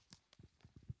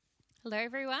Hello,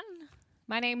 everyone.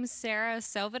 My name is Sarah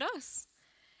Salvados,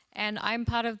 and I'm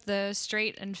part of the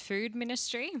Street and Food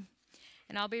Ministry,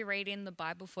 and I'll be reading the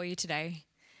Bible for you today.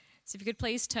 So if you could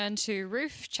please turn to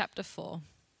Ruth chapter 4.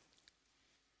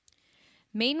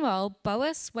 Meanwhile,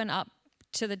 Boaz went up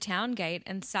to the town gate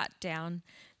and sat down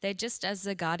there just as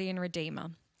the guardian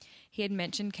redeemer he had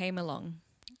mentioned came along.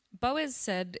 Boaz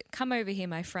said, "Come over here,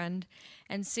 my friend,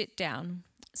 and sit down."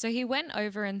 So he went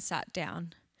over and sat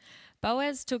down.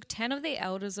 Boaz took 10 of the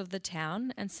elders of the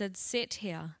town and said, "Sit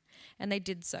here," and they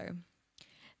did so.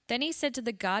 Then he said to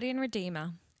the guardian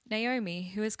redeemer,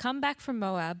 "Naomi, who has come back from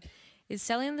Moab, is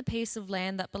selling the piece of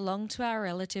land that belonged to our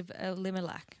relative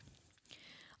Elimelech.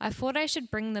 I thought I should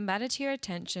bring the matter to your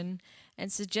attention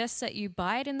and suggest that you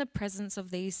buy it in the presence of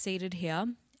these seated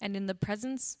here and in the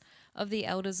presence of the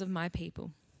elders of my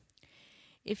people.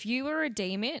 If you will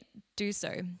redeem it, do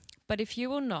so. But if you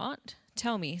will not,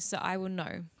 tell me, so I will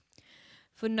know.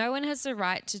 For no one has the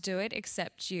right to do it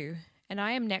except you, and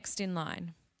I am next in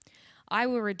line. I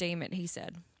will redeem it," he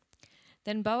said.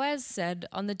 Then Boaz said,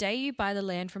 "On the day you buy the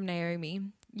land from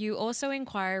Naomi, you also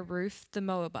inquire Ruth the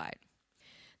Moabite,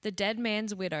 the dead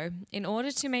man's widow, in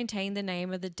order to maintain the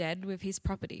name of the dead with his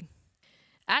property."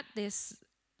 At this,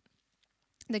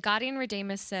 the guardian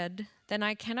redeemer said, "Then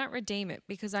I cannot redeem it,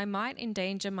 because I might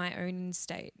endanger my own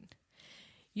estate.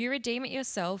 You redeem it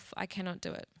yourself, I cannot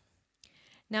do it."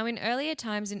 Now, in earlier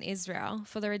times in Israel,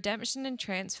 for the redemption and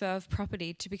transfer of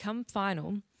property to become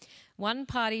final, one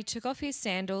party took off his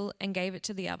sandal and gave it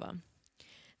to the other.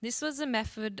 This was a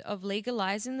method of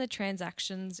legalizing the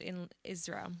transactions in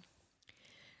Israel.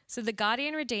 So the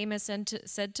guardian redeemer said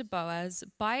to Boaz,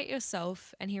 "Buy it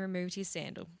yourself," and he removed his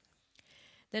sandal.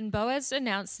 Then Boaz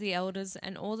announced to the elders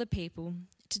and all the people,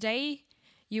 "Today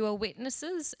you are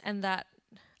witnesses, and that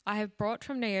I have brought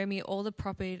from Naomi all the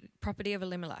property of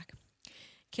Elimelech,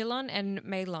 Kilon and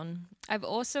Mahlon. I've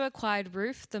also acquired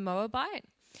Ruth the Moabite,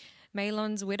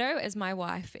 Mahlon's widow, as my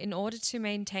wife, in order to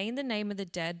maintain the name of the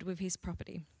dead with his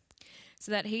property, so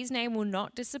that his name will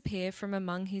not disappear from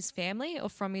among his family or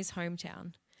from his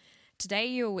hometown. Today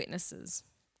you are witnesses."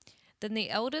 Then the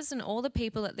elders and all the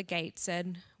people at the gate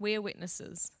said, "We are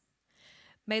witnesses.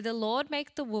 May the Lord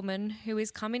make the woman who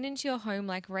is coming into your home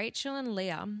like Rachel and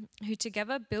Leah, who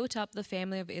together built up the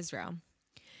family of Israel.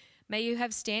 May you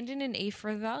have standing in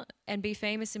Ephrathah and be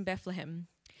famous in Bethlehem,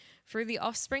 through the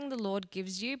offspring the Lord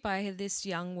gives you by this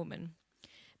young woman.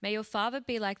 May your father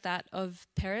be like that of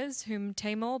Perez, whom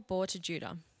Tamar bore to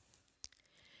Judah."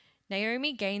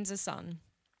 Naomi gains a son.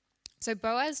 So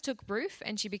Boaz took Ruth,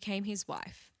 and she became his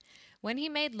wife. When he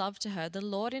made love to her, the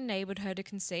Lord enabled her to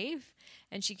conceive,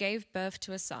 and she gave birth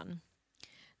to a son.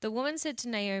 The woman said to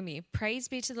Naomi, "Praise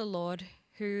be to the Lord,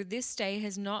 who this day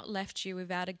has not left you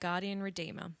without a guardian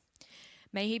redeemer.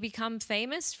 May he become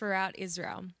famous throughout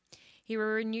Israel. He will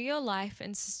renew your life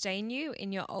and sustain you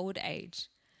in your old age.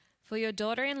 For your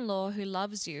daughter-in-law, who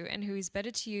loves you and who is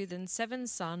better to you than 7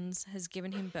 sons, has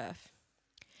given him birth."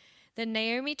 Then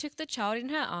Naomi took the child in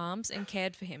her arms and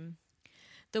cared for him.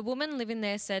 The woman living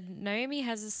there said, "Naomi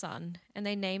has a son," and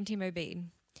they named him Obed.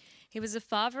 He was the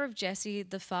father of Jesse,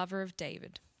 the father of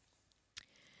David.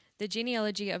 The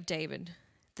genealogy of David.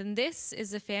 Then this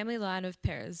is the family line of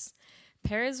Perez.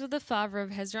 Perez was the father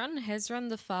of Hezron, Hezron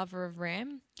the father of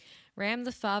Ram, Ram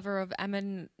the father of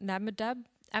Amminadab,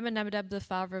 Amminadab the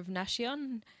father of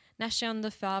Nahshon, Nahshon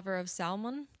the father of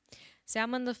Salmon,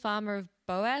 Salmon the father of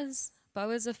Boaz,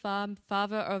 Boaz the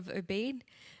father of Obed,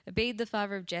 Obed the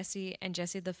father of Jesse, and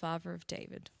Jesse the father of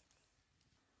David.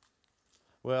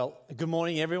 Well, good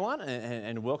morning, everyone,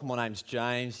 and welcome. My name's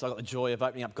James. I've got the joy of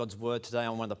opening up God's Word today.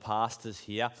 I'm one of the pastors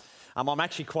here. I'm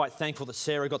actually quite thankful that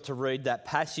Sarah got to read that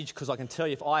passage, because I can tell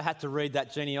you if I had to read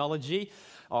that genealogy,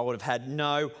 I would have had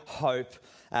no hope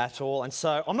at all. And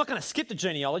so I'm not going to skip the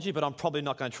genealogy, but I'm probably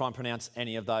not going to try and pronounce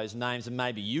any of those names, and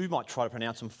maybe you might try to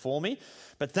pronounce them for me.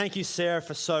 But thank you, Sarah,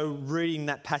 for reading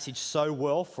that passage so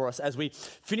well for us as we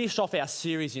finish off our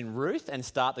series in Ruth and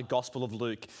start the Gospel of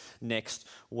Luke next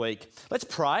week. Let's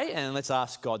pray and let's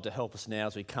ask God to help us now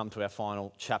as we come to our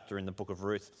final chapter in the book of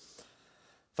Ruth.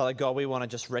 Father God, we want to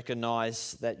just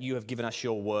recognise that you have given us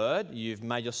your word, you've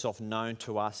made yourself known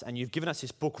to us, and you've given us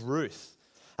this book, Ruth,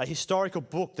 a historical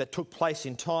book that took place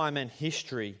in time and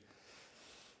history.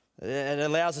 It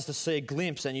allows us to see a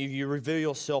glimpse, and you reveal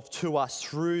yourself to us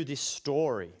through this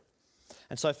story.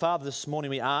 And so, Father, this morning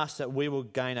we ask that we will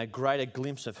gain a greater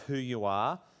glimpse of who you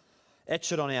are,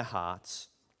 etch it on our hearts,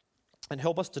 and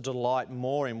help us to delight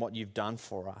more in what you've done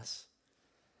for us.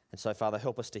 And so, Father,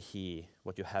 help us to hear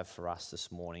what you have for us this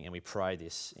morning, and we pray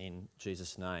this in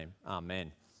Jesus' name.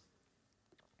 Amen.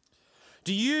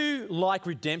 Do you like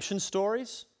redemption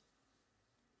stories?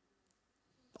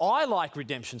 I like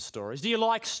redemption stories. Do you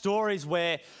like stories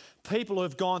where people who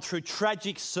have gone through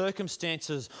tragic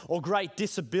circumstances or great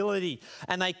disability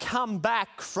and they come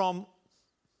back from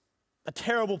a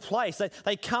terrible place?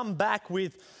 They come back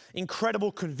with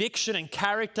incredible conviction and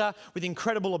character, with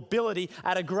incredible ability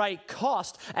at a great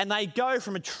cost, and they go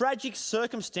from a tragic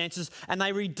circumstances and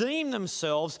they redeem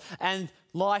themselves and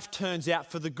life turns out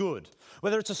for the good.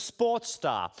 Whether it's a sports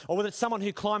star or whether it's someone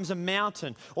who climbs a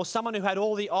mountain or someone who had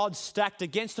all the odds stacked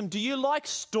against them. Do you like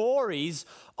stories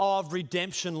of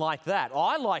redemption like that?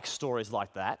 I like stories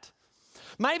like that.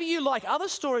 Maybe you like other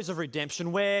stories of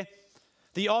redemption where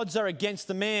the odds are against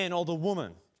the man or the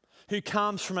woman who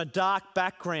comes from a dark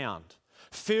background,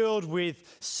 filled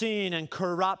with sin and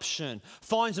corruption,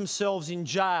 finds themselves in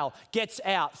jail, gets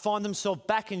out, find themselves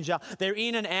back in jail. They're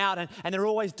in and out and they're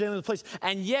always dealing with the police.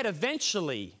 And yet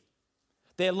eventually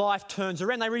their life turns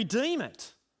around. They redeem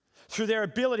it through their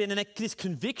ability and then this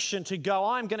conviction to go,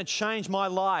 I'm going to change my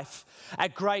life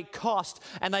at great cost.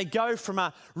 And they go from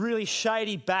a really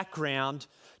shady background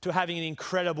to having an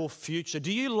incredible future.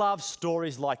 Do you love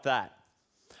stories like that?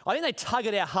 I think they tug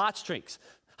at our heartstrings.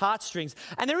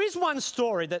 And there is one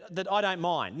story that I don't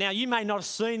mind. Now, you may not have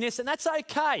seen this, and that's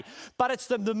okay, but it's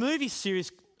the movie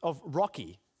series of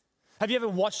Rocky. Have you ever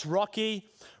watched Rocky?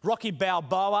 Rocky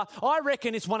Balboa? I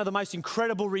reckon it's one of the most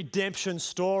incredible redemption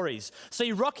stories.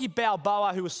 See, Rocky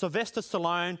Balboa, who was Sylvester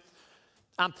Stallone,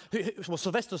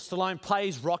 Sylvester Stallone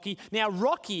plays Rocky. Now,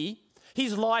 Rocky,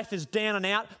 his life is down and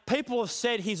out. People have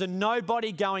said he's a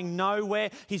nobody going nowhere.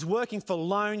 He's working for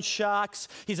loan sharks.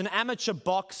 He's an amateur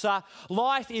boxer.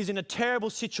 Life is in a terrible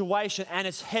situation and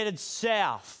it's headed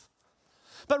south.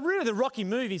 But really the Rocky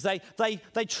movies,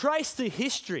 they trace the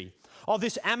history of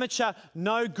this amateur,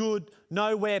 no good,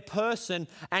 nowhere person,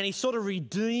 and he sort of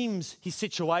redeems his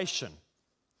situation.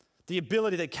 The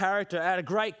ability, the character at a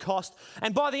great cost.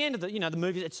 And by the end of the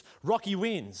movie, it's Rocky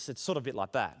wins. It's sort of a bit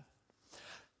like that.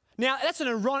 Now, that's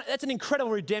an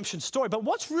incredible redemption story, but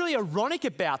what's really ironic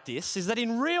about this is that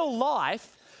in real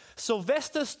life,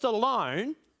 Sylvester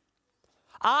Stallone,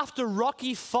 after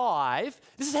Rocky V,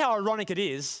 this is how ironic it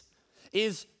is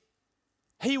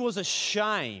he was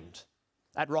ashamed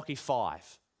at Rocky V.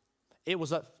 It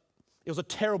was a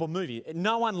terrible movie.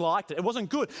 No one liked it. It wasn't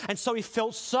good. And so he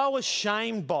felt so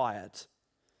ashamed by it.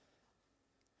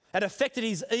 It affected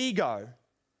his ego.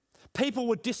 People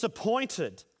were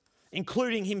disappointed,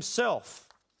 including himself.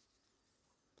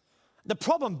 The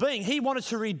problem being, he wanted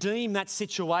to redeem that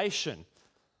situation.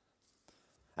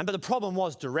 But the problem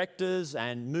was directors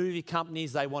and movie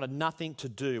companies, they wanted nothing to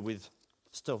do with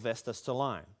Sylvester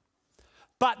Stallone.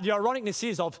 But the ironicness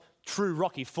is of true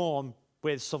Rocky form,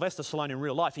 where Sylvester Stallone in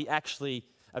real life, he actually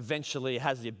eventually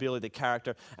has the ability, the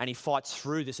character, and he fights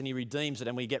through this and he redeems it,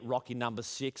 and we get Rocky number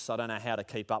 6. I don't know how to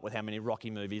keep up with how many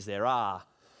Rocky movies there are.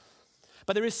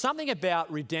 But there is something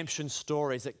about redemption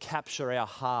stories that capture our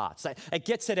hearts. It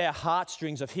gets at our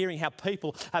heartstrings of hearing how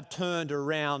people have turned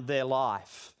around their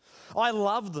life. I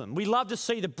love them. We love to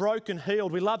see the broken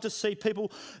healed. We love to see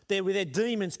people there with their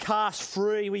demons cast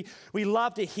free. We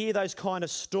love to hear those kind of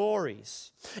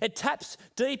stories. It taps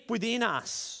deep within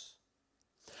us.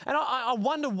 And I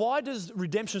wonder, why does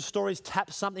redemption stories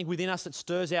tap something within us that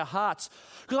stirs our hearts?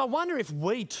 Because I wonder if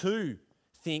we too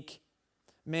think,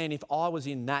 man, if I was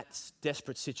in that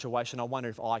desperate situation, I wonder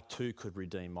if I too could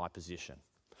redeem my position.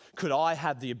 Could I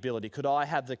have the ability? Could I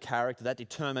have the character, that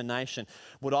determination?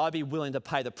 Would I be willing to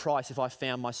pay the price if I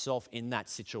found myself in that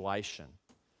situation?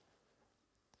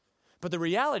 But the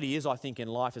reality is, I think in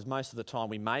life, is most of the time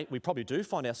we probably do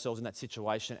find ourselves in that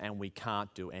situation and we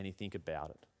can't do anything about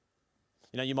it.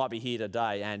 You might be here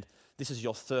today and this is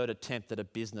your third attempt at a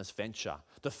business venture.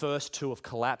 The first 2 have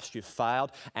collapsed, you've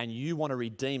failed, and you want to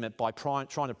redeem it by trying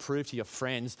to prove to your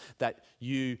friends that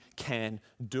you can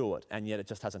do it, and yet it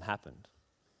just hasn't happened.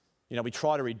 We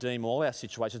try to redeem all our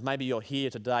situations. Maybe you're here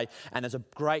today and there's a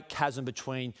great chasm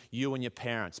between you and your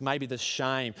parents. Maybe there's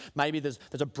shame. Maybe there's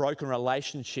a broken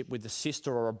relationship with a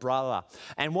sister or a brother.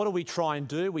 And what do we try and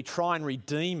do? We try and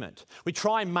redeem it. We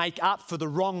try and make up for the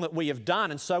wrong that we have done.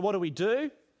 And so what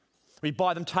do? We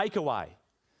buy them takeaway.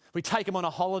 We take them on a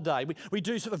holiday. We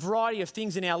do a variety of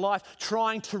things in our life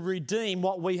trying to redeem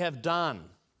what we have done.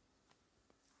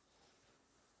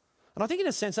 And I think in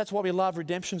a sense that's why we love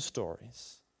redemption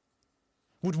stories.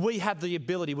 Would we have the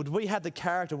ability, would we have the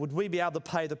character, would we be able to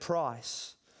pay the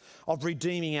price of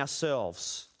redeeming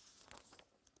ourselves?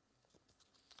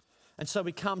 And so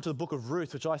we come to the book of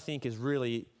Ruth, which I think is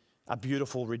really a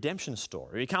beautiful redemption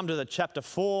story. We come to the chapter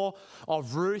 4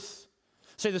 of Ruth.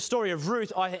 See, the story of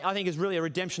Ruth, I think, is really a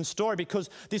redemption story because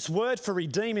this word for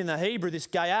redeem in the Hebrew, this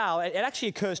gaal, it actually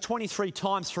occurs 23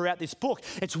 times throughout this book.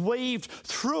 It's weaved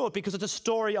through it because it's a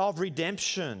story of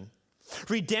redemption.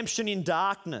 Redemption in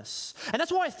darkness. And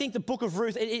that's why I think the book of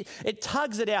Ruth, it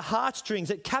tugs at our heartstrings,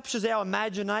 it captures our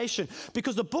imagination,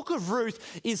 because the book of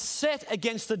Ruth is set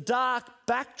against the dark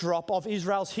backdrop of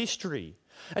Israel's history.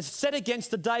 It's set against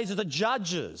the days of the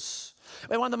judges.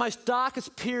 One of the most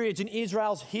darkest periods in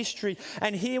Israel's history.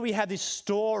 And here we have this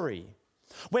story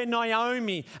where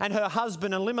Naomi and her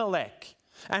husband Elimelech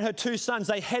and her 2 sons,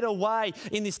 they head away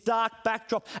in this dark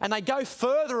backdrop and they go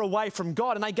further away from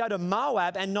God and they go to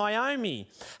Moab, and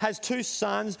Naomi has 2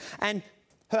 sons and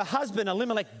her husband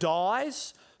Elimelech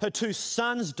dies. Her 2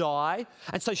 sons die,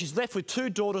 and so she's left with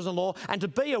 2 daughters-in-law, and to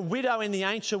be a widow in the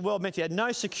ancient world meant you had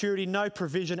no security, no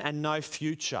provision and no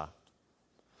future.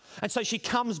 And so she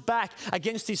comes back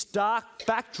against this dark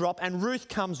backdrop, and Ruth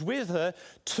comes with her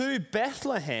to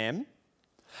Bethlehem,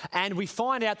 and we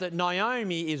find out that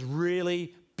Naomi is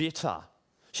really bitter.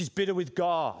 She's bitter with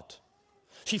God.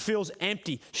 She feels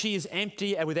empty. She is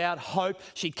empty and without hope.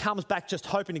 She comes back just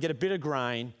hoping to get a bit of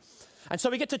grain. And so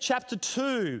we get to chapter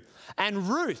 2, and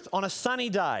Ruth, on a sunny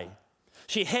day,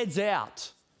 she heads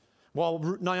out while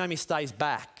Naomi stays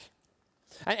back.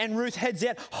 And Ruth heads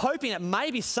out hoping that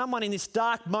maybe someone in this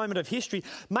dark moment of history,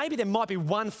 maybe there might be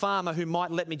one farmer who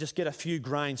might let me just get a few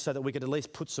grains so that we could at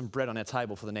least put some bread on our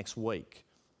table for the next week.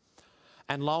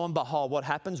 And lo and behold, what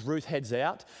happens? Ruth heads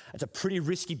out. It's a pretty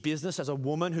risky business as a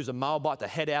woman who's a Moabite to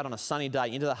head out on a sunny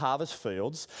day into the harvest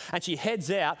fields. And she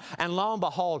heads out, and lo and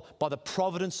behold, by the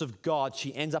providence of God,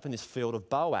 she ends up in this field of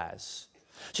Boaz.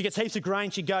 She gets heaps of grain,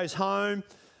 she goes home.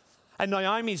 And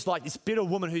Naomi's like this bitter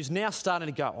woman who's now starting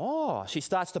to go, oh, she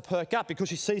starts to perk up because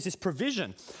she sees this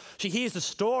provision. She hears the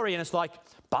story and it's like,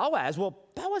 Boaz? Well,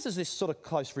 Boaz is this sort of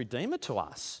close redeemer to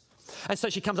us. And so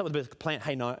she comes up with a bit of a plan.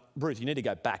 Hey, no, Ruth, you need to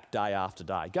go back day after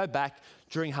day. Go back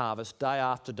during harvest, day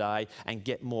after day, and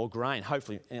get more grain.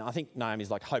 Hopefully, I think Naomi's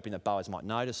like hoping that Boaz might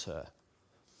notice her.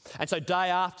 And so day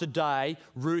after day,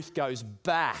 Ruth goes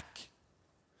back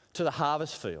to the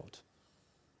harvest field.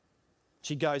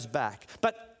 She goes back.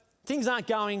 But things aren't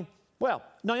going well.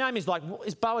 Naomi's like,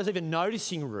 is Boaz even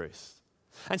noticing Ruth?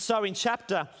 And so in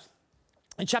chapter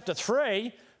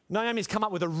 3, Naomi's come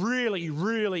up with a really,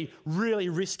 really, really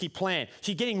risky plan.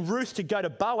 She's getting Ruth to go to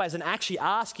Boaz and actually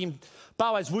ask him,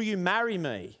 Boaz, will you marry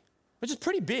me? Which is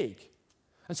pretty big.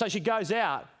 And so she goes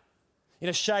out in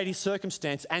a shady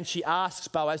circumstance and she asks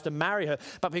Boaz to marry her.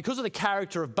 But because of the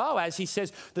character of Boaz, he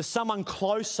says, there's someone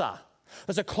closer.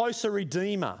 There's a closer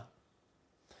redeemer.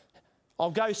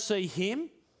 I'll go see him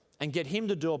and get him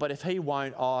to do it, but if he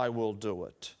won't, I will do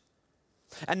it.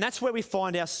 And that's where we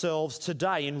find ourselves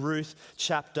today in Ruth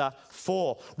chapter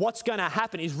 4. What's going to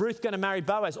happen? Is Ruth going to marry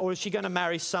Boaz, or is she going to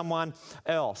marry someone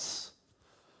else?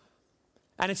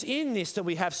 And it's in this that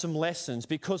we have some lessons,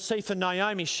 because see, for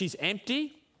Naomi, she's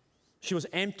empty. She was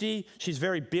empty. She's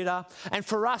very bitter. And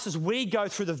for us, as we go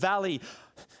through the valley,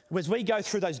 as we go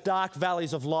through those dark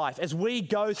valleys of life, as we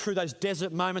go through those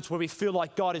desert moments where we feel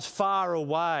like God is far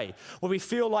away, where we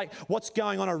feel like what's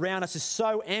going on around us is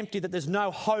so empty that there's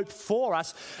no hope for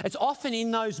us, it's often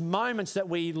in those moments that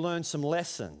we learn some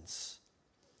lessons.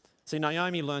 See,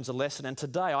 Naomi learns a lesson, and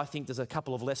today I think there's a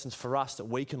couple of lessons for us that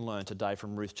we can learn today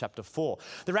from Ruth chapter 4.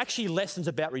 They're actually lessons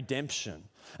about redemption.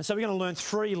 And so we're going to learn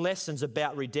 3 lessons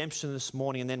about redemption this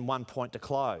morning and then 1 point to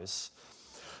close.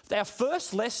 Our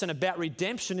first lesson about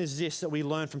redemption is this that we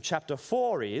learn from chapter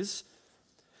 4 is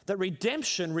that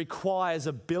redemption requires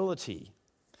ability.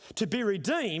 To be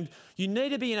redeemed, you need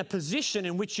to be in a position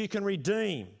in which you can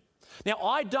redeem. Now,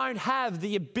 I don't have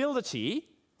the ability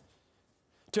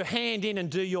to hand in and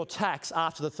do your tax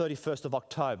after the 31st of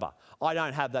October. I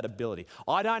don't have that ability.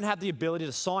 I don't have the ability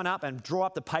to sign up and draw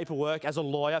up the paperwork as a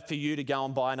lawyer for you to go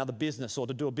and buy another business or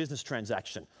to do a business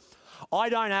transaction. I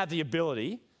don't have the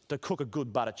ability to cook a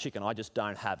good butter chicken. I just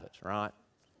don't have it, right?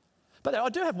 But I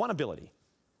do have one ability.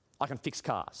 I can fix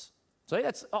cars. See,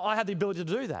 I have the ability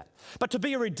to do that. But to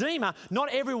be a redeemer, not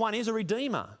everyone is a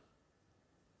redeemer.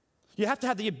 You have to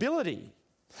have the ability.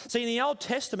 See, in the Old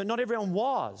Testament, not everyone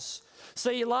was.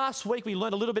 See, last week we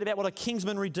learned a little bit about what a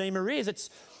kinsman redeemer is.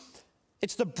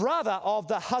 It's the brother of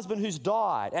the husband who's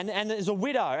died, and there's a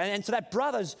widow. And so that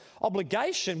brother's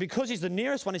obligation, because he's the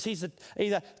nearest one, is he's to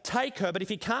either take her, but if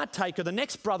he can't take her, the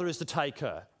next brother is to take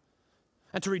her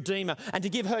and to redeem her and to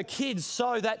give her kids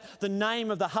so that the name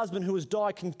of the husband who has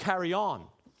died can carry on.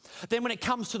 Then when it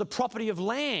comes to the property of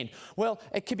land, well,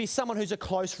 it could be someone who's a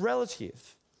close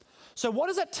relative. So what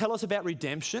does that tell us about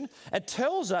redemption? It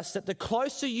tells us that the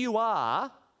closer you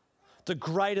are, the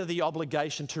greater the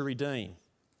obligation to redeem.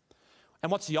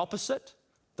 And what's the opposite?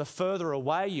 The further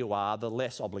away you are, the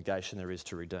less obligation there is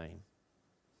to redeem.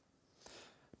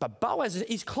 But Boaz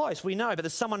is close, we know, but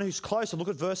there's someone who's closer. Look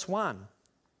at verse 1.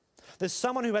 There's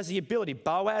someone who has the ability.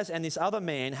 Boaz and this other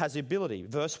man has the ability.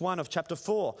 Verse 1 of chapter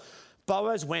 4.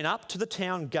 Boaz went up to the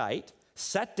town gate,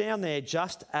 sat down there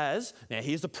just as, now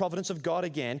here's the providence of God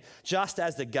again, just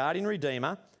as the guardian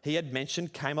redeemer he had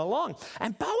mentioned came along.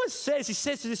 And Boaz says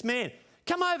to this man,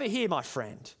 come over here, my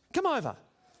friend. Come over.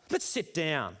 Let's sit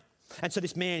down. And so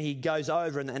this man, he goes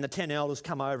over and the 10 elders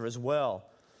come over as well.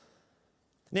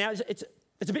 Now, it's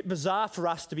a bit bizarre for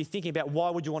us to be thinking about why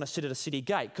would you want to sit at a city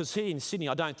gate? Because here in Sydney,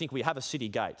 I don't think we have a city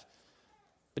gate.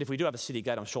 But if we do have a city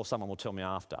gate, I'm sure someone will tell me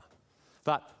after.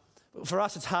 But for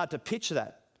us, it's hard to picture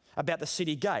that about the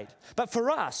city gate. But for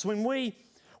us, when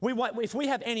if we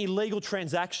have any legal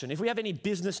transaction, if we have any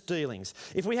business dealings,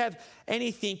 if we have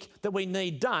anything that we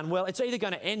need done, well, it's either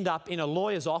going to end up in a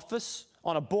lawyer's office,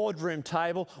 on a boardroom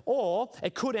table, or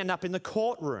it could end up in the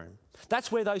courtroom.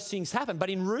 That's where those things happen.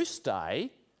 But in Ruth's day,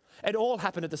 it all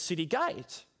happened at the city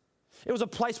gate. It was a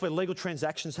place where legal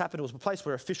transactions happened. It was a place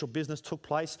where official business took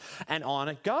place, and on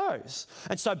it goes.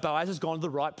 And so Boaz has gone to the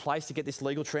right place to get this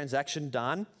legal transaction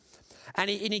done. And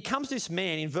he comes to this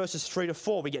man in verses 3 to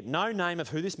 4. We get no name of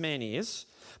who this man is.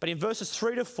 But in verses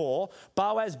 3 to 4,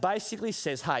 Boaz basically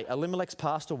says, hey, Elimelech's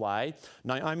passed away.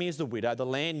 Naomi is the widow. The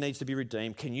land needs to be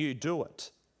redeemed. Can you do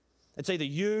it? It's either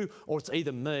you or it's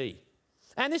either me.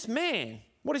 And this man,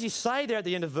 what does he say there at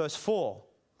the end of verse 4?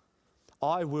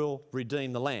 I will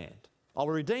redeem the land. I will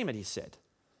redeem it, he said.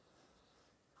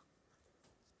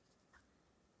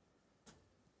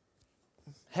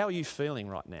 How are you feeling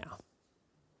right now?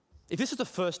 If this is the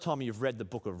first time you've read the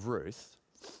book of Ruth,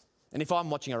 and if I'm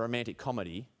watching a romantic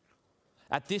comedy,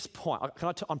 at this point,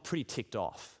 I'm pretty ticked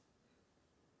off.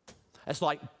 It's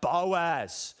like,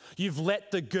 Boaz, you've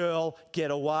let the girl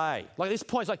get away. Like at this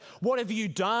point, it's like, what have you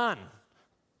done?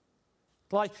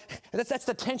 Like, that's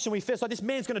the tension we feel. It's like, this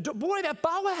man's going to do it. But what about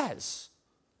Boaz?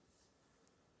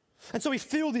 And so we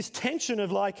feel this tension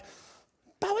of like,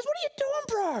 Boaz, what are you doing,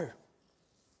 bro?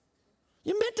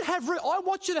 You're meant to have Ruth. I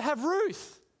want you to have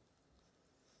Ruth.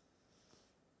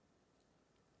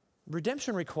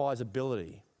 Redemption requires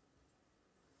ability.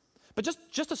 But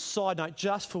just a side note,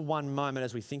 just for one moment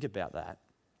as we think about that.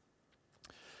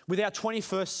 With our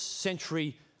 21st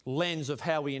century lens of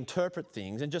how we interpret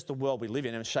things and just the world we live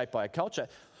in and shaped by our culture,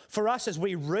 for us as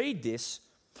we read this,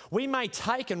 we may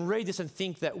take and read this and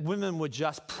think that women were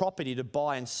just property to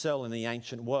buy and sell in the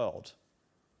ancient world.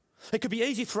 It could be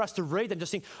easy for us to read and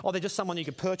just think, oh, they're just someone you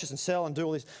could purchase and sell and do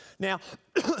all this. Now,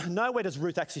 nowhere does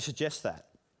Ruth actually suggest that.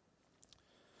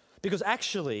 Because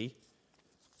actually,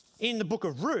 in the book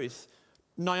of Ruth,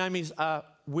 Naomi's a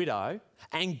widow,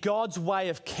 and God's way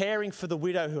of caring for the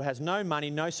widow who has no money,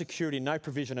 no security, no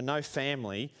provision, and no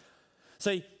family.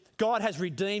 See, God has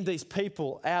redeemed these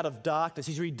people out of darkness.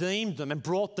 He's redeemed them and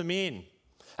brought them in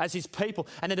as his people,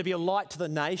 and they're to be a light to the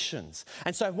nations.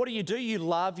 And so what do? You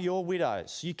love your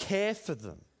widows. You care for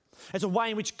them. It's a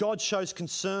way in which God shows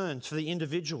concern for the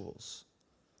individuals.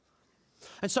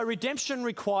 And so redemption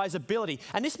requires ability.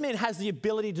 And this man has the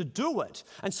ability to do it.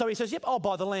 And so he says, yep, I'll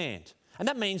buy the land. And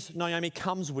that means Naomi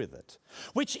comes with it,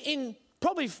 which in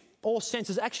probably all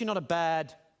senses is actually not a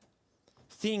bad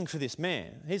thing for this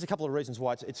man. Here's a couple of reasons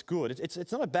why it's good.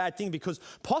 It's not a bad thing because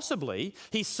possibly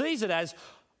he sees it as,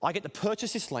 I get to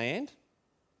purchase this land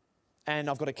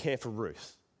and I've got to care for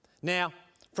Ruth. Now,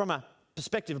 from a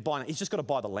perspective of buying it, he's just got to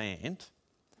buy the land.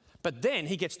 But then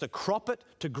he gets to crop it,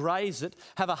 to graze it,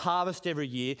 have a harvest every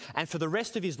year, and for the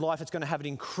rest of his life, it's going to have an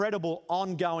incredible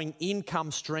ongoing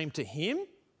income stream to him.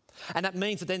 And that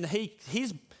means that then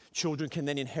his children can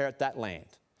then inherit that land.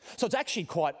 So it's actually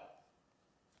quite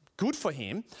good for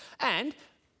him. And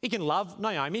he can love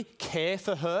Naomi, care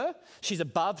for her. She's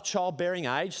above childbearing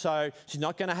age, so she's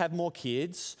not going to have more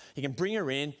kids. He can bring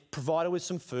her in, provide her with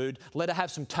some food, let her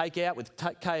have some takeout with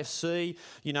KFC.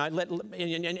 You know,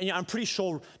 and I'm pretty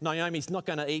sure Naomi's not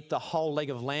going to eat the whole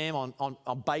leg of lamb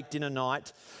on baked dinner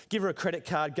night. Give her a credit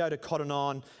card, go to Cotton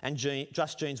On and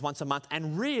Just Jeans once a month.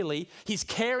 And really, he's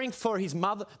caring for his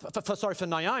mother, for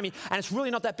Naomi, and it's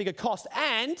really not that big a cost.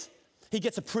 And he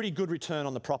gets a pretty good return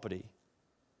on the property.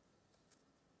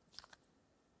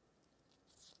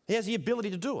 He has the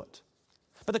ability to do it.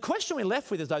 But the question we're left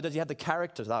with is, though, does he have the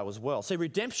character, though, as well? See,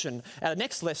 redemption, our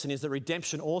next lesson is that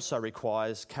redemption also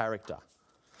requires character.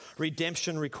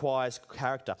 Redemption requires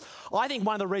character. I think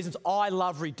one of the reasons I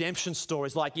love redemption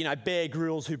stories, like, Bear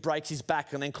Grylls who breaks his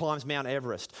back and then climbs Mount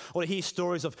Everest, or to hear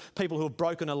stories of people who have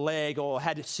broken a leg or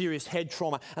had serious head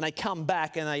trauma and they come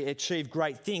back and they achieve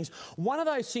great things. One of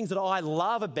those things that I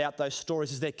love about those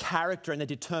stories is their character and their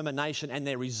determination and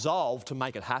their resolve to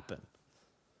make it happen.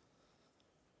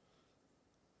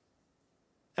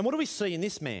 And what do we see in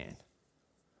this man?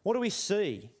 What do we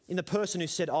see in the person who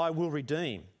said, I will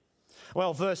redeem?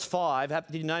 Well, verse 5,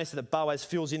 did you notice that Boaz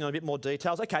fills in a bit more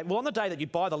details? Okay, well, on the day that you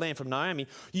buy the land from Naomi,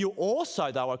 you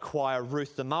also, though, acquire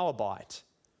Ruth the Moabite,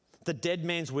 the dead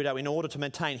man's widow, in order to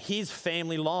maintain his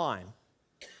family line.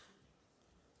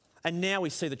 And now we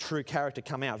see the true character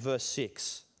come out. Verse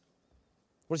 6.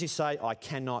 What does he say? I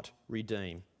cannot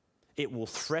redeem. It will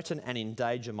threaten and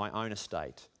endanger my own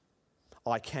estate.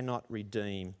 I cannot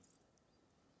redeem.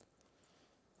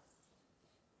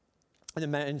 And the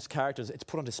man's character, it's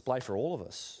put on display for all of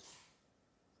us.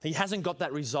 He hasn't got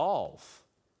that resolve.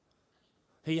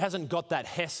 He hasn't got that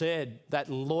hesed, that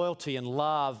loyalty and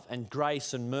love and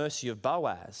grace and mercy of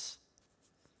Boaz.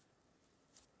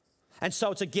 And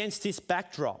so it's against this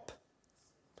backdrop.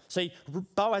 See,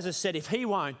 Boaz has said, if he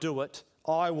won't do it,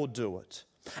 I will do it.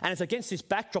 And it's against this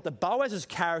backdrop that Boaz's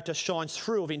character shines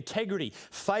through of integrity,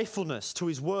 faithfulness to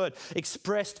his word,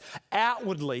 expressed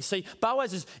outwardly. See,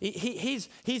 Boaz he's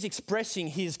expressing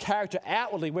his character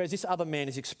outwardly, whereas this other man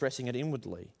is expressing it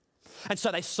inwardly. And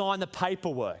so they sign the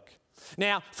paperwork.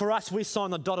 Now, for us, we sign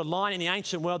the dotted line. In the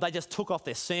ancient world, they just took off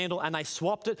their sandal and they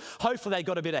swapped it. Hopefully they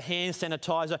got a bit of hand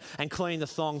sanitizer and cleaned the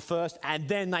thong first, and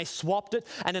then they swapped it.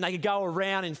 And then they could go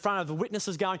around in front of the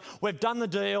witnesses going, we've done the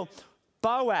deal.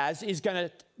 Boaz is going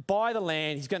to buy the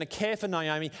land, he's going to care for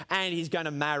Naomi, and he's going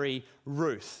to marry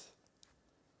Ruth.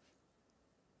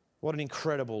 What an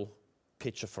incredible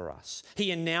picture for us. He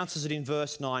announces it in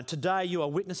verse 9. Today you are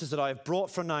witnesses that I have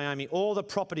brought from Naomi all the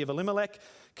property of Elimelech,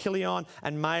 Chilion,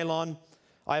 and Mahlon.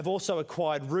 I have also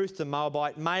acquired Ruth the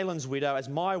Moabite, Mahlon's widow, as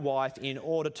my wife in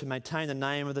order to maintain the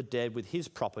name of the dead with his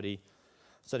property,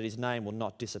 so that his name will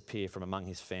not disappear from among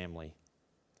his family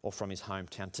or from his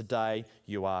hometown. Today,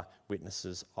 you are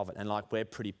witnesses of it. And we're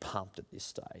pretty pumped at this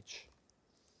stage.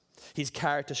 His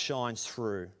character shines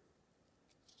through.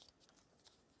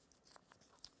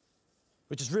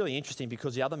 Which is really interesting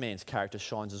because the other man's character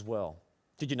shines as well.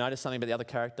 Did you notice something about the other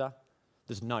character?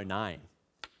 There's no name.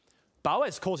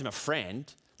 Boaz calls him a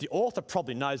friend. The author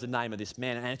probably knows the name of this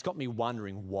man, and it's got me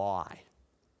wondering why.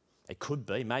 It could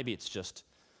be, maybe it's just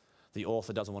the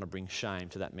author doesn't want to bring shame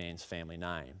to that man's family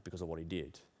name because of what he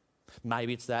did.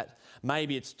 Maybe it's that.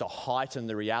 Maybe it's to heighten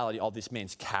the reality of this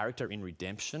man's character in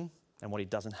redemption and what he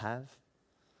doesn't have.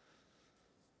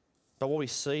 But what we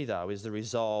see, though, is the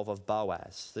resolve of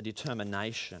Boaz, the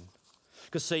determination.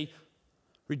 Because, see,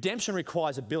 redemption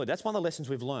requires ability. That's one of the lessons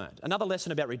we've learned. Another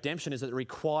lesson about redemption is that it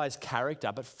requires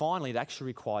character, but finally it actually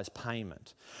requires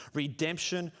payment.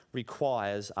 Redemption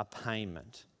requires a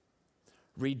payment.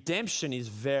 Redemption is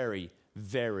very,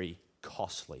 very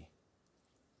costly.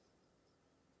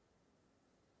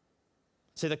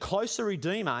 See, the closer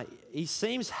redeemer, he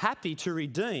seems happy to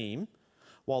redeem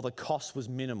while the cost was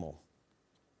minimal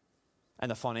and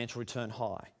the financial return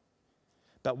high.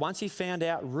 But once he found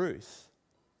out Ruth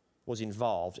was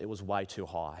involved, it was way too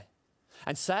high.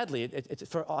 And sadly, I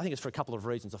think it's for a couple of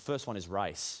reasons. The first one is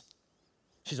race.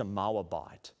 She's a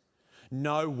Moabite.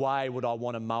 No way would I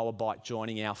want a Moabite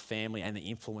joining our family and the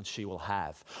influence she will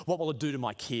have. What will it do to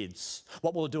my kids?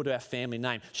 What will it do to our family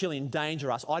name? She'll endanger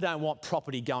us. I don't want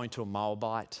property going to a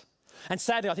Moabite. And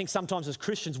sadly, I think sometimes as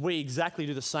Christians, we exactly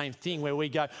do the same thing where we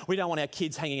go, we don't want our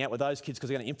kids hanging out with those kids because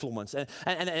they're going to influence. And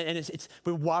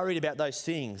we're worried about those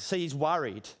things. See, he's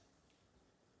worried.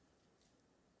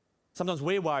 Sometimes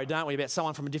we're worried, don't we, about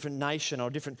someone from a different nation or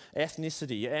a different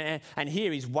ethnicity. And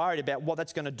here he's worried about what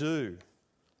that's going to do.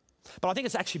 But I think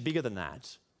it's actually bigger than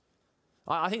that.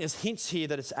 I think there's hints here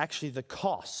that it's actually the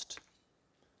cost.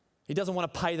 He doesn't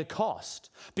want to pay the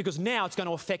cost because now it's going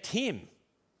to affect him.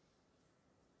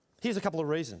 Here's a couple of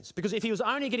reasons. Because if he was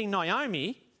only getting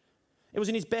Naomi, it was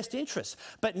in his best interest.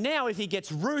 But now if he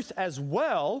gets Ruth as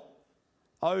well,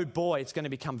 oh boy, it's going to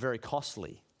become very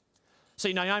costly.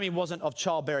 See, Naomi wasn't of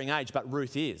childbearing age, but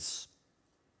Ruth is.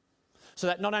 So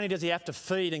that not only does he have to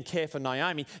feed and care for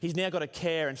Naomi, he's now got to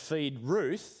care and feed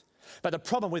Ruth. But the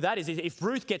problem with that is if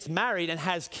Ruth gets married and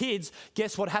has kids,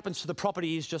 guess what happens to the property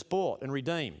he's just bought and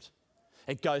redeemed?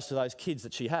 It goes to those kids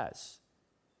that she has.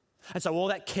 And so all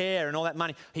that care and all that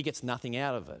money, he gets nothing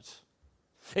out of it.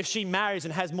 If she marries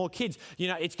and has more kids,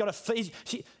 it's got to feed,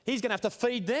 he's going to have to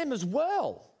feed them as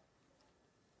well.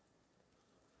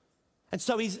 And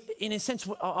so he's, in a sense,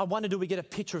 I wonder, do we get a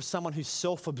picture of someone who's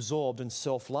self-absorbed and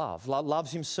self-love,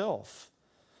 loves himself,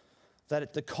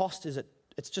 that the cost is,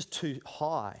 it's just too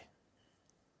high.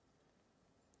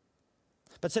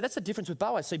 But see, that's the difference with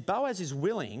Boaz. See, Boaz is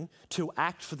willing to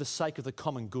act for the sake of the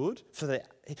common good.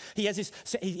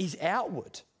 He's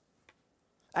outward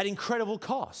at incredible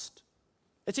cost.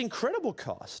 It's incredible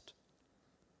cost.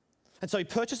 And so he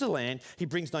purchases the land, he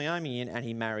brings Naomi in, and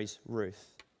he marries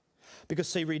Ruth. Because,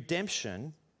 see,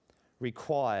 redemption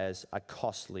requires a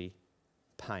costly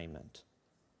payment.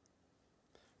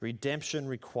 Redemption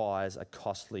requires a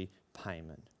costly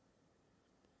payment.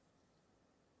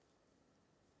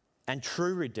 And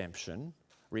true redemption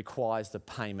requires the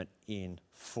payment in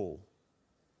full.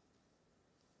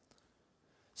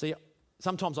 See,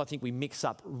 sometimes I think we mix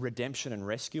up redemption and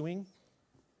rescuing.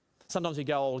 Sometimes we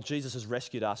go, oh, Jesus has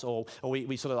rescued us, or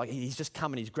we sort of like, he's just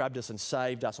come and he's grabbed us and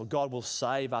saved us, or God will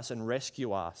save us and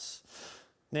rescue us.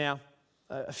 Now,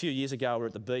 a few years ago, we were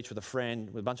at the beach with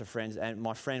a bunch of friends, and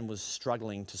my friend was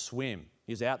struggling to swim.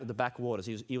 He was out at the backwaters.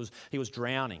 He was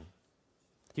drowning.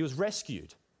 He was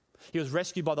rescued. He was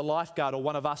rescued by the lifeguard, or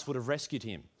one of us would have rescued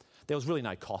him. There was really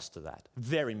no cost to that.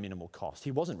 Very minimal cost.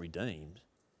 He wasn't redeemed.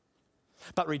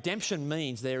 But redemption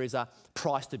means there is a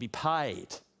price to be paid.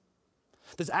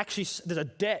 There's a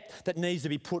debt that needs to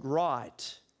be put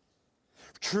right.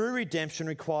 True redemption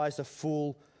requires a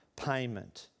full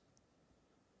payment.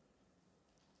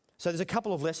 So there's a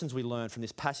couple of lessons we learn from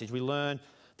this passage. We learn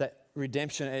that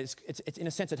redemption, it's in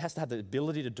a sense, it has to have the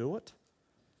ability to do it.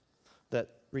 That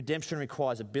redemption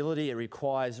requires ability, it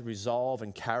requires resolve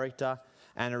and character,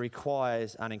 and it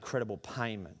requires an incredible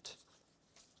payment.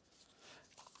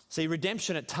 See,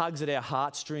 redemption, it tugs at our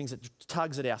heartstrings, it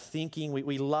tugs at our thinking.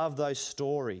 We love those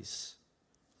stories.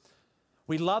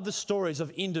 We love the stories of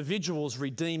individuals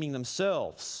redeeming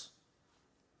themselves.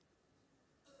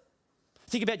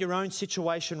 Think about your own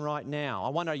situation right now. I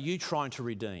wonder, are you trying to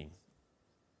redeem?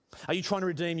 Are you trying to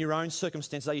redeem your own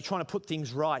circumstances? Are you trying to put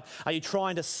things right? Are you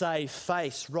trying to save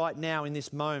face right now in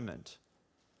this moment?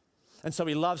 And so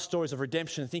we love stories of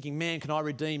redemption, thinking, man, can I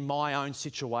redeem my own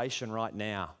situation right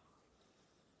now?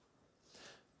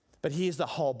 But here's the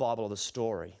whole Bible of the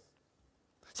story.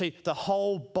 See, the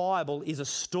whole Bible is a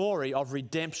story of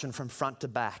redemption from front to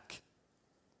back.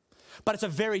 But it's a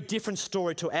very different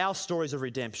story to our stories of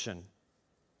redemption.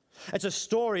 It's a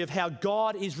story of how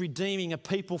God is redeeming a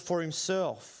people for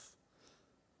himself.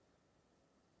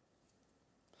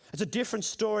 It's a different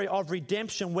story of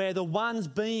redemption where the ones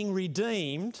being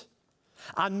redeemed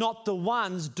are not the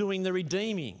ones doing the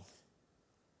redeeming.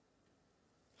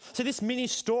 So this mini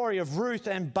story of Ruth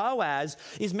and Boaz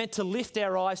is meant to lift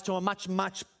our eyes to a much,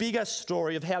 much bigger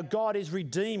story of how God is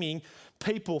redeeming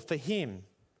people for him.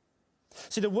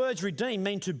 See, the words redeem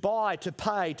mean to buy, to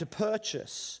pay, to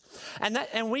purchase.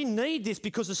 And we need this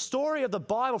because the story of the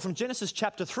Bible from Genesis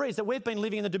chapter 3 is that we've been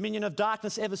living in the dominion of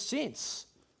darkness ever since.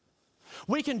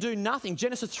 We can do nothing.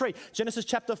 Genesis 3, Genesis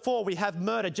chapter 4, we have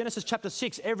murder. Genesis chapter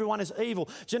 6, everyone is evil.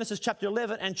 Genesis chapter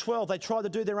 11 and 12, they try to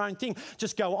do their own thing.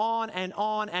 Just go on and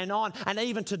on and on. And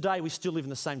even today, we still live in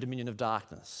the same dominion of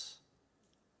darkness.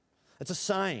 It's the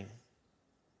same.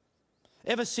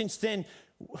 Ever since then,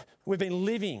 we've been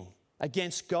living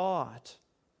against God.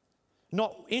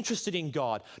 Not interested in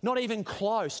God. Not even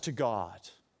close to God.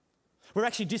 We're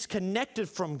actually disconnected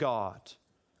from God.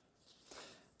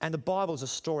 And the Bible is a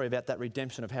story about that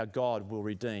redemption of how God will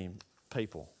redeem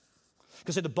people.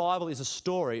 Because see, the Bible is a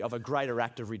story of a greater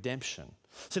act of redemption.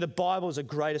 See, the Bible is a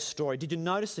greater story. Did you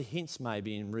notice the hints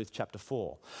maybe in Ruth chapter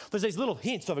 4? There's these little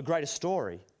hints of a greater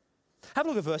story. Have a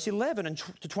look at verse 11 and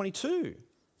to 22.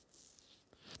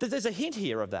 There's a hint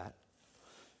here of that.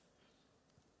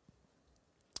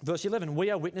 Verse 11,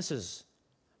 we are witnesses.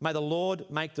 May the Lord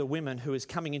make the women who is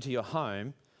coming into your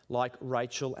home like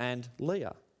Rachel and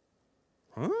Leah.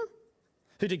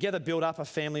 Who together build up a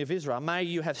family of Israel. May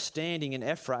you have standing in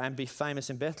Ephraim and be famous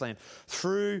in Bethlehem.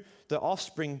 Through the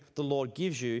offspring the Lord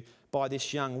gives you by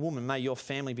this young woman, may your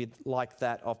family be like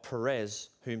that of Perez,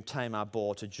 whom Tamar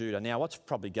bore to Judah. Now, what's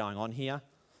probably going on here?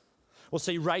 Well,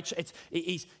 see, Rachel,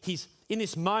 he's in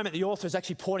this moment, the author is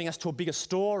actually pointing us to a bigger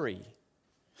story.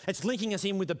 It's linking us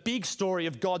in with the big story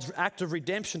of God's act of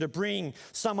redemption to bring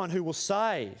someone who will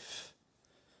save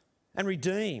and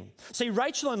redeem. See,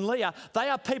 Rachel and Leah, they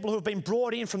are people who have been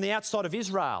brought in from the outside of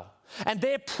Israel. And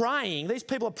they're praying, these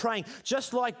people are praying,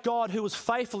 just like God who was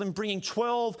faithful in bringing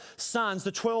 12 sons,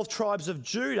 the 12 tribes of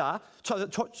Judah,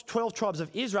 12 tribes of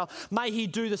Israel, may he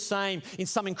do the same in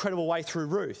some incredible way through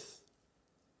Ruth.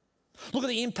 Look at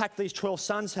the impact these 12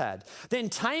 sons had. Then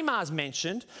Tamar's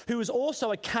mentioned, who was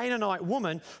also a Canaanite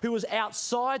woman who was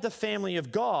outside the family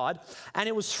of God, and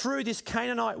it was through this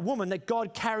Canaanite woman that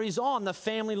God carries on the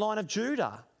family line of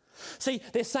Judah. See,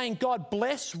 they're saying, God,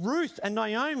 bless Ruth and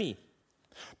Naomi.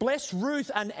 Bless Ruth,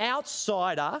 an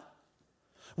outsider,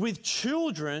 with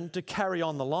children to carry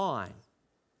on the line.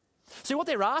 See, what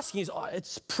they're asking is,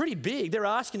 it's pretty big. They're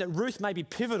asking that Ruth may be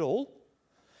pivotal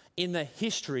in the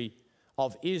history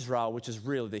of Israel, which is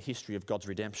really the history of God's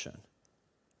redemption.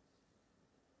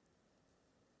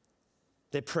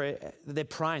 They're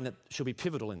praying that she'll be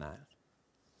pivotal in that.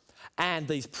 And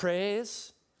these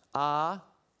prayers are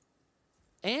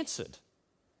answered.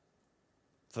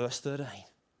 Verse 13.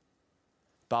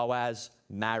 Boaz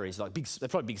marries, they're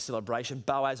probably a big celebration.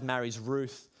 Boaz marries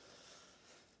Ruth.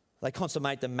 They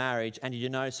consummate the marriage, and you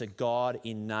notice that God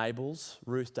enables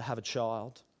Ruth to have a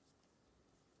child.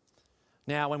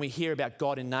 Now, when we hear about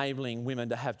God enabling women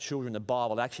to have children in the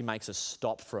Bible, it actually makes us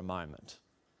stop for a moment,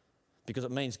 because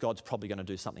it means God's probably going to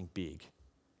do something big.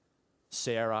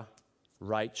 Sarah,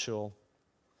 Rachel,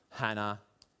 Hannah,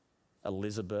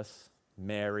 Elizabeth,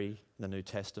 Mary in the New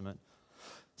Testament.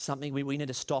 Something we need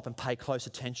to stop and pay close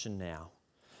attention now.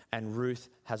 And Ruth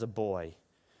has a boy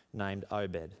named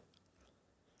Obed.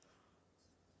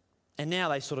 And now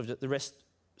the rest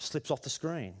slips off the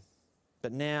screen.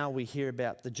 But now we hear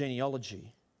about the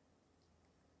genealogy.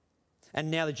 And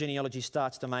now the genealogy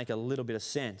starts to make a little bit of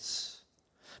sense.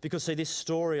 Because see, this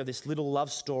story of this little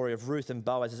love story of Ruth and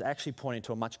Boaz is actually pointing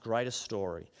to a much greater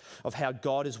story of how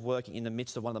God is working in the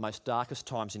midst of one of the most darkest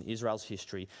times in Israel's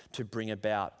history to bring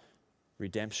about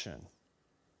redemption.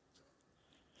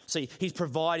 See, he's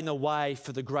providing the way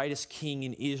for the greatest king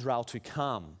in Israel to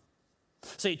come.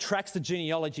 See, it tracks the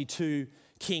genealogy to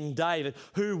King David,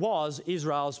 who was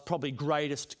Israel's probably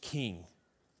greatest king.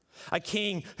 A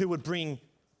king who would bring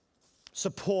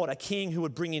support, a king who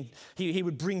would bring in, he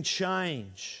would bring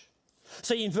change.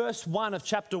 See, in verse 1 of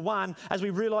chapter 1, as we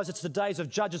realise it's the days of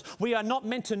Judges, we are not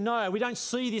meant to know, we don't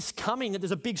see this coming, that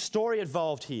there's a big story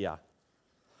involved here.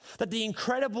 That the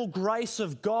incredible grace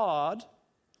of God,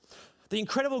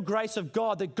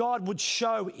 that God would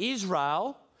show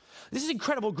Israel, this is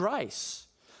incredible grace.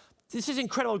 This is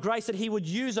incredible grace that he would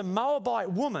use a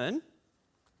Moabite woman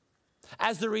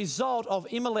as the result of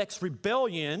Amalek's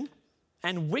rebellion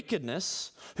and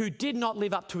wickedness, who did not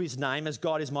live up to his name as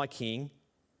God is my king,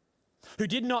 who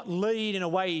did not lead in a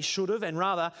way he should have, and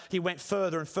rather he went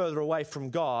further and further away from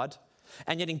God.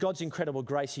 And yet in God's incredible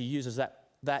grace, he uses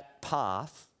that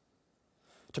path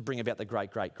to bring about the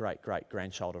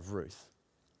great-great-great-great-grandchild of Ruth,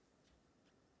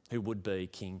 who would be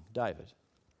King David.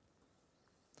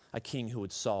 A king who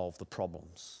would solve the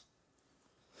problems.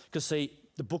 Because see,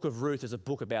 the book of Ruth is a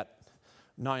book about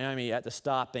Naomi at the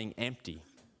start being empty.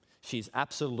 She's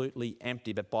absolutely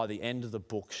empty, but by the end of the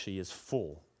book, she is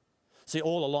full. See,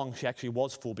 all along, she actually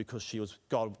was full because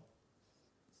God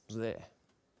was there.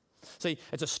 See,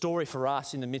 it's a story for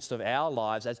us in the midst of our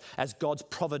lives as God's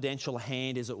providential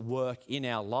hand is at work in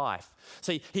our life.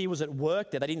 See, he was at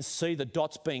work there. They didn't see the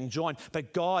dots being joined,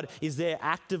 but God is there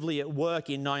actively at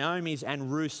work in Naomi's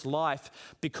and Ruth's life,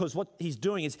 because what he's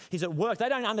doing is he's at work. They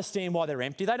don't understand why they're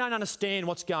empty. They don't understand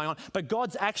what's going on, but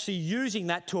God's actually using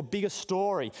that to a bigger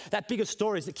story. That bigger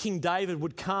story is that King David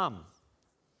would come.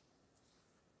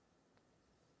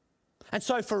 And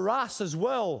so for us as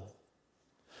well,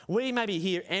 we may be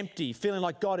here empty, feeling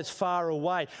like God is far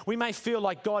away. We may feel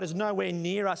like God is nowhere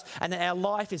near us and that our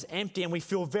life is empty and we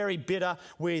feel very bitter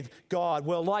with God.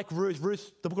 Well, like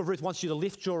Ruth, the book of Ruth wants you to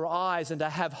lift your eyes and to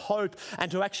have hope and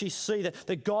to actually see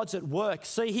that God's at work.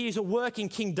 See, he is at work in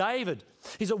King David.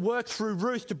 He's at work through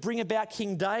Ruth to bring about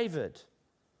King David.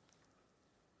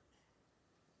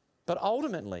 But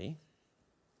ultimately,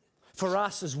 for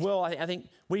us as well, I think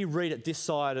we read it this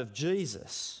side of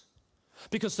Jesus.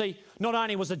 Because see, not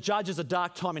only was the Judges a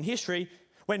dark time in history,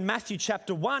 when Matthew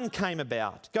chapter 1 came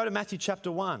about. Go to Matthew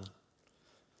chapter 1.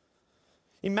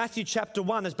 In Matthew chapter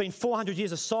 1, there's been 400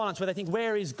 years of silence where they think,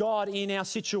 where is God in our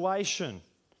situation?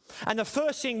 And the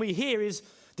first thing we hear is,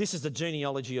 this is the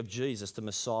genealogy of Jesus, the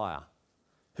Messiah.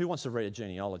 Who wants to read a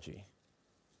genealogy?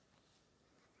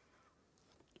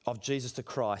 Of Jesus the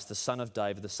Christ, the son of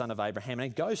David, the son of Abraham.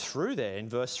 And it goes through there in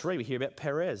verse 3. We hear about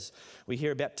Perez. We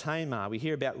hear about Tamar. We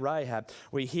hear about Rahab.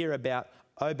 We hear about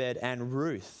Obed and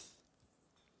Ruth.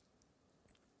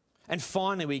 And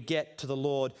finally, we get to the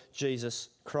Lord Jesus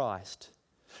Christ.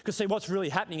 Because see, what's really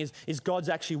happening is God's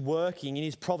actually working in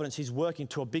his providence. He's working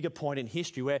to a bigger point in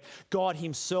history where God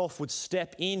himself would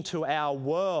step into our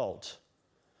world.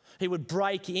 He would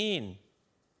break in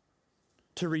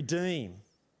to redeem.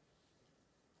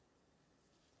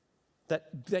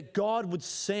 that God would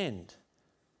send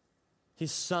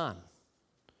his Son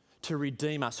to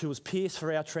redeem us, who was pierced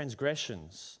for our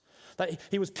transgressions, that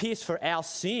he was pierced for our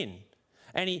sin.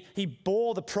 And he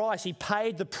bore the price, he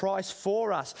paid the price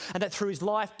for us, and that through his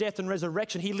life, death and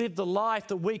resurrection, he lived the life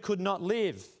that we could not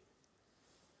live.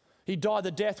 He died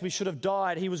the death we should have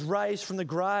died. He was raised from the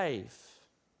grave.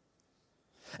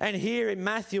 And here in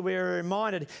Matthew we're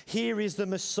reminded, here is the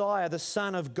Messiah, the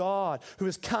Son of God, who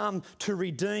has come to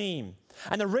redeem.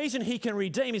 And the reason he can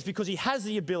redeem is because he has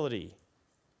the ability.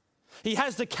 He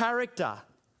has the character.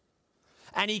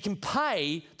 And he can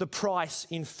pay the price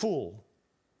in full.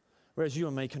 Whereas you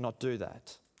and me cannot do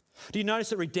that. Do you notice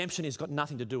that redemption has got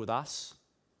nothing to do with us?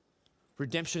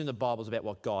 Redemption in the Bible is about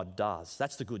what God does.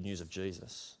 That's the good news of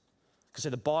Jesus. Because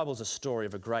the Bible is a story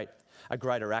of a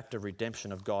greater act of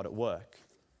redemption of God at work.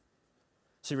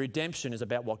 See, redemption is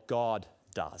about what God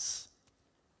does.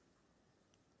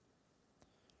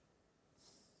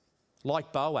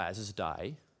 Like Boaz's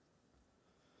day,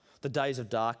 the days of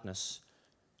darkness,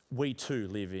 we too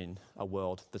live in a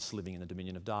world that's living in the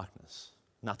dominion of darkness.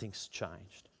 Nothing's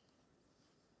changed.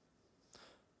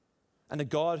 And the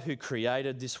God who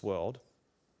created this world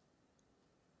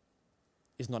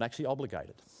is not actually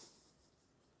obligated.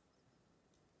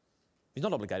 He's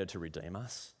not obligated to redeem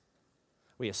us.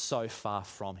 We are so far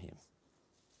from him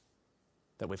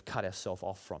that we've cut ourselves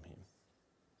off from him.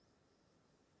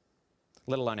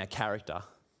 Let alone our character.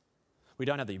 We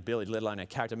don't have the ability, let alone our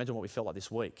character. Imagine what we felt like this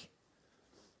week.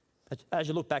 As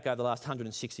you look back over the last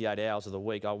 168 hours of the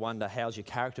week, I wonder, how's your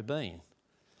character been?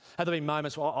 Have there been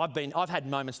moments, I've had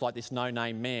moments like this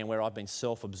no-name man where I've been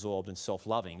self-absorbed and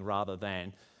self-loving rather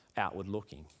than outward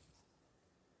looking.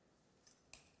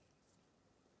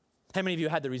 How many of you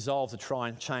had the resolve to try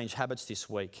and change habits this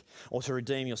week or to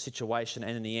redeem your situation,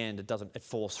 and in the end it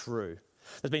falls through?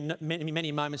 There's been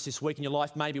many moments this week in your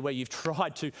life maybe where you've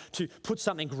tried to put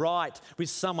something right with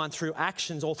someone through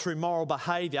actions or through moral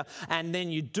behaviour, and then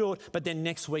you do it, but then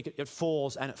next week it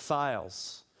falls and it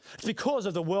fails. It's because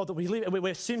of the world that we live in.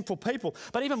 We're sinful people.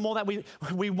 But even more than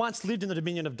that, we once lived in the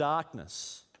dominion of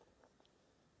darkness.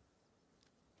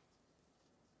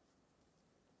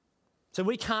 So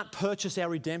we can't purchase our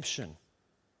redemption.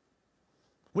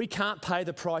 We can't pay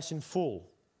the price in full.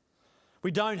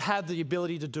 We don't have the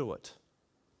ability to do it.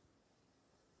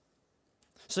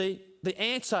 See, the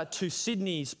answer to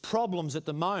Sydney's problems at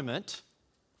the moment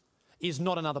is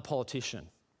not another politician,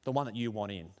 the one that you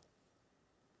want in.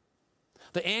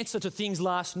 The answer to things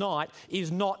last night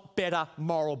is not better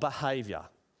moral behaviour,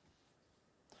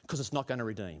 because it's not going to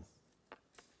redeem.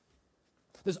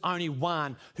 There's only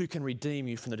one who can redeem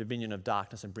you from the dominion of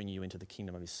darkness and bring you into the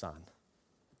kingdom of his Son.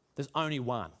 There's only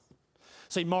one.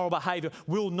 See, moral behaviour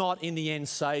will not in the end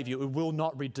save you. It will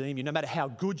not redeem you. No matter how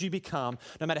good you become,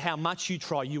 no matter how much you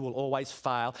try, you will always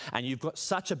fail, and you've got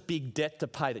such a big debt to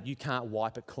pay that you can't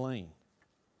wipe it clean.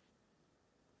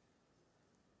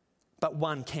 But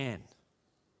one can,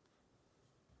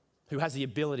 who has the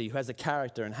ability, who has the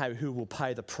character, and who will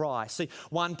pay the price. See,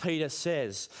 1 Peter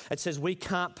says, we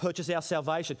can't purchase our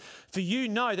salvation. For you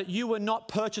know that you were not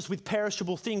purchased with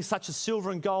perishable things such as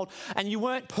silver and gold, and you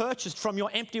weren't purchased from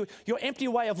your empty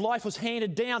way of life was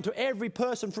handed down to every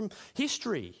person from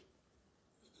history.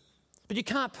 But you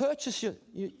can't purchase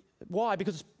why?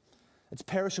 Because it's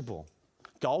perishable.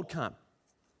 Gold can't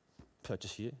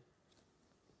purchase you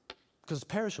because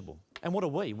it's perishable. And what are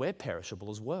we? We're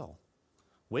perishable as well.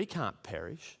 We can't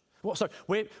perish.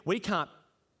 We can't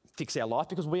fix our life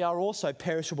because we are also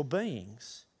perishable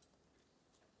beings.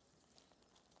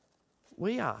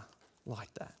 We are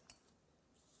like that.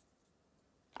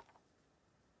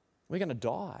 We're going to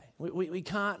die. We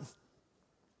can't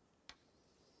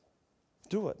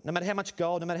do it. No matter how much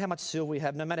gold, no matter how much silver we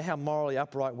have, no matter how morally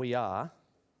upright we are,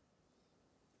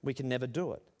 we can never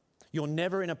do it. You're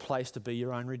never in a place to be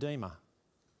your own redeemer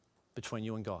between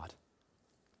you and God.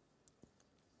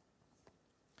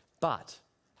 But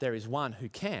there is one who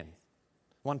can.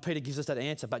 1 Peter gives us that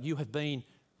answer. But you have been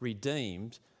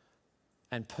redeemed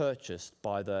and purchased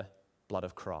by the blood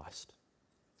of Christ.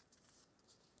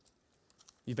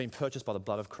 You've been purchased by the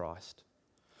blood of Christ.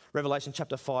 Revelation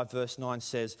chapter 5 verse 9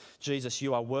 says, Jesus,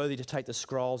 you are worthy to take the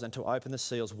scrolls and to open the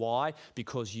seals. Why?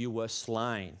 Because you were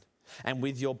slain. And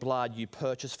with your blood you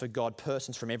purchased for God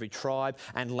persons from every tribe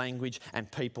and language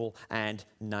and people and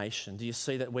nation. Do you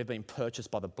see that we've been purchased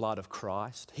by the blood of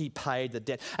Christ? He paid the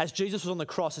debt. As Jesus was on the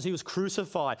cross, as he was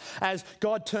crucified, as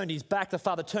God turned his back, the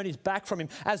Father turned his back from him,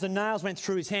 as the nails went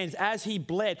through his hands, as he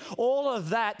bled, all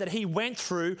of that he went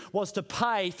through was to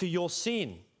pay for your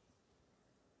sin.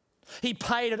 He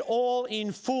paid it all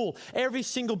in full. Every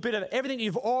single bit of it, everything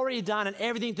you've already done and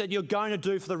everything that you're going to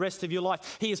do for the rest of your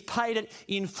life. He has paid it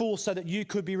in full so that you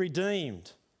could be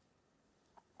redeemed.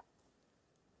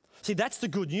 See, that's the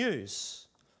good news.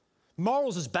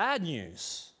 Morals is bad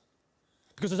news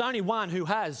because there's only one who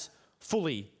has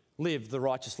fully lived the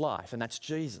righteous life, and that's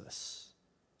Jesus.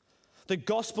 The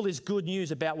gospel is good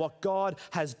news about what God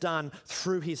has done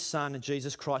through his Son,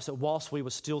 Jesus Christ, that whilst we were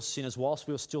still sinners, whilst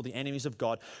we were still the enemies of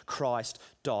God, Christ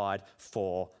died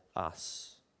for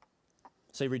us.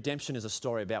 See, redemption is a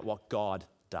story about what God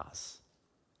does.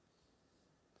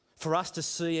 For us to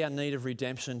see our need of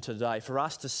redemption today, for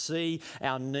us to see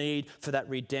our need for that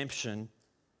redemption,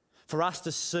 for us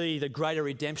to see the greater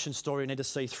redemption story, you need to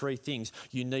see three things.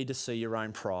 You need to see your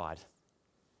own pride.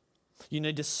 You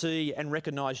need to see and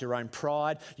recognise your own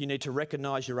pride. You need to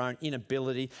recognise your own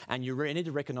inability, and you need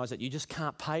to recognise that you just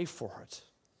can't pay for it.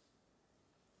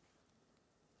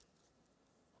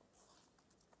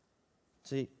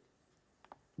 See,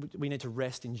 we need to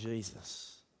rest in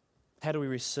Jesus. How do we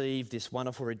receive this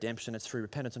wonderful redemption? It's through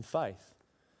repentance and faith.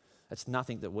 It's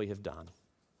nothing that we have done.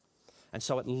 And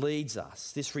so it leads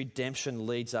us, this redemption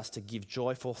leads us to give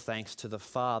joyful thanks to the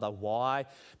Father. Why?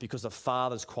 Because the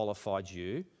Father's qualified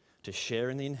you to share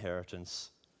in the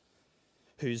inheritance,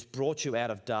 who's brought you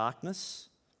out of darkness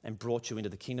and brought you into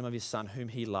the kingdom of his Son, whom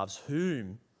he loves,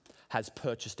 whom has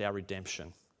purchased our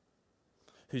redemption,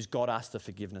 who's got us the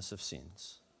forgiveness of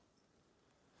sins.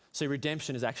 See,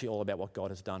 redemption is actually all about what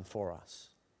God has done for us.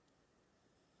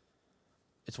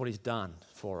 It's what he's done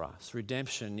for us.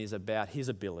 Redemption is about his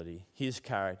ability, his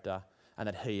character, and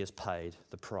that he has paid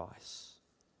the price.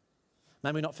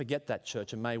 May we not forget that,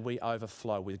 church, and may we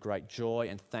overflow with great joy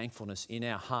and thankfulness in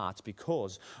our hearts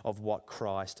because of what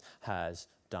Christ has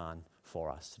done for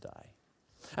us today.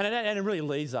 And it really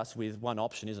leaves us with one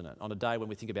option, isn't it? On a day when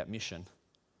we think about mission,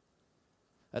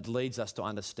 it leads us to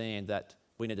understand that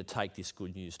we need to take this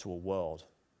good news to a world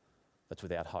that's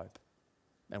without hope.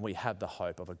 And we have the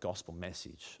hope of a gospel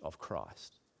message of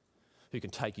Christ, who can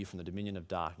take you from the dominion of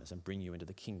darkness and bring you into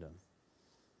the kingdom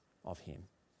of him.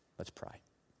 Let's pray.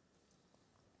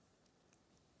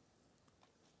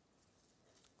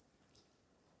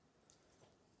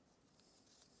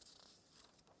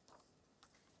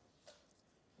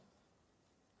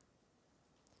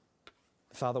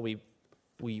 Father, we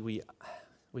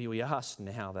ask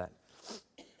now that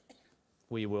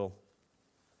we will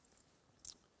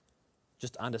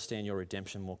just understand your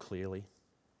redemption more clearly.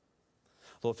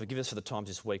 Lord, forgive us for the times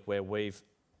this week where we've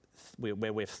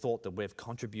thought that we've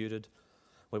contributed,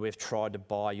 where we've tried to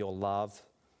buy your love,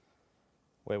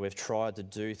 where we've tried to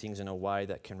do things in a way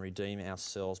that can redeem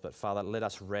ourselves. But Father, let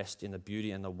us rest in the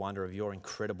beauty and the wonder of your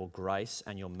incredible grace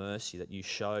and your mercy that you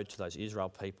showed to those Israel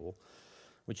people,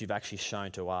 which you've actually shown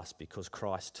to us because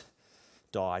Christ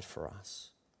died for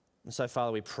us. And so,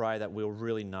 Father, we pray that we'll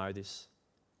really know this.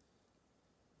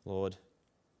 Lord,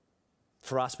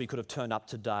 for us, we could have turned up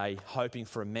today hoping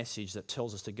for a message that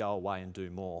tells us to go away and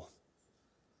do more.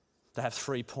 To have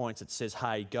 3 points that says,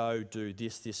 hey, go do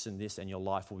this, this, and this, and your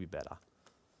life will be better.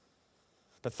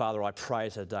 But Father, I pray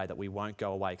today that we won't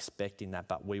go away expecting that,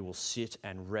 but we will sit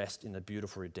and rest in the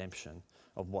beautiful redemption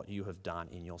of what you have done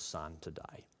in your Son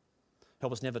today.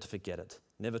 Help us never to forget it,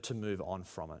 never to move on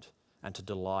from it, and to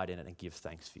delight in it and give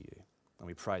thanks for you. And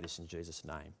we pray this in Jesus'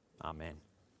 name. Amen.